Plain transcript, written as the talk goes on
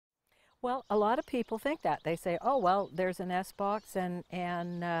Well, a lot of people think that. They say, oh, well, there's a nest box and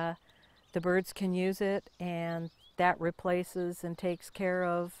the birds can use it and that replaces and takes care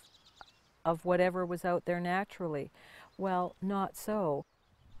of whatever was out there naturally. Well, not so.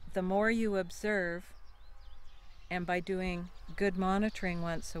 The more you observe, and by doing good monitoring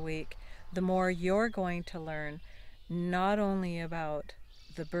once a week, the more you're going to learn not only about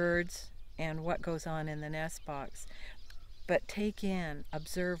the birds and what goes on in the nest box, but take in,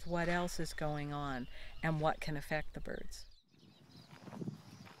 observe what else is going on and what can affect the birds.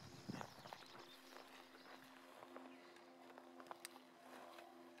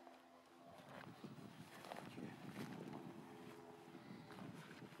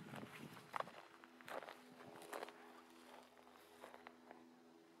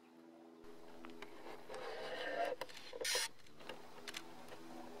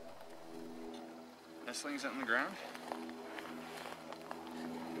 Nestlings out on the ground.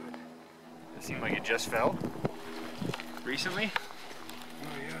 It seemed like it just fell recently. Oh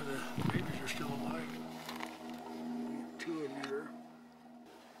yeah, the babies are still alive. Two in there.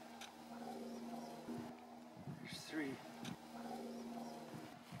 There's three.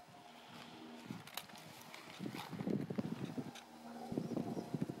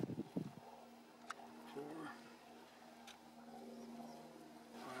 Four.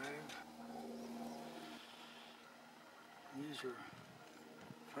 Five. These are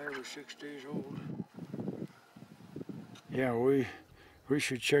 5 or 6 days old. Yeah, we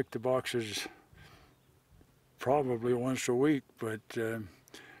should check the boxes probably once a week, but the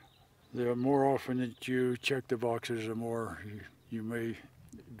more often that you check the boxes, the more you may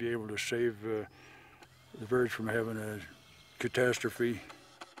be able to save the birds from having a catastrophe.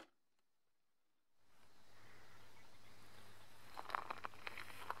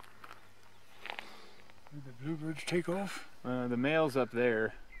 Did the bluebirds take off? The male's up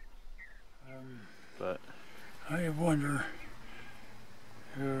there, but I wonder,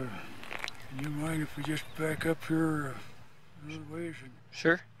 do you mind if we just back up here a little ways and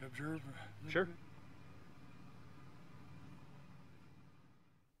sure. observe a little Sure. bit?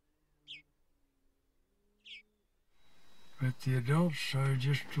 But the adults, I was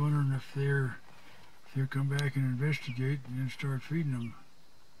just wondering if they'll come back and investigate and then start feeding them.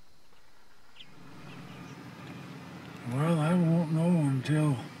 Well, I won't know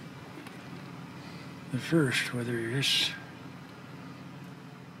until the first whether this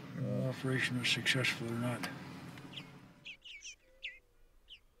operation was successful or not.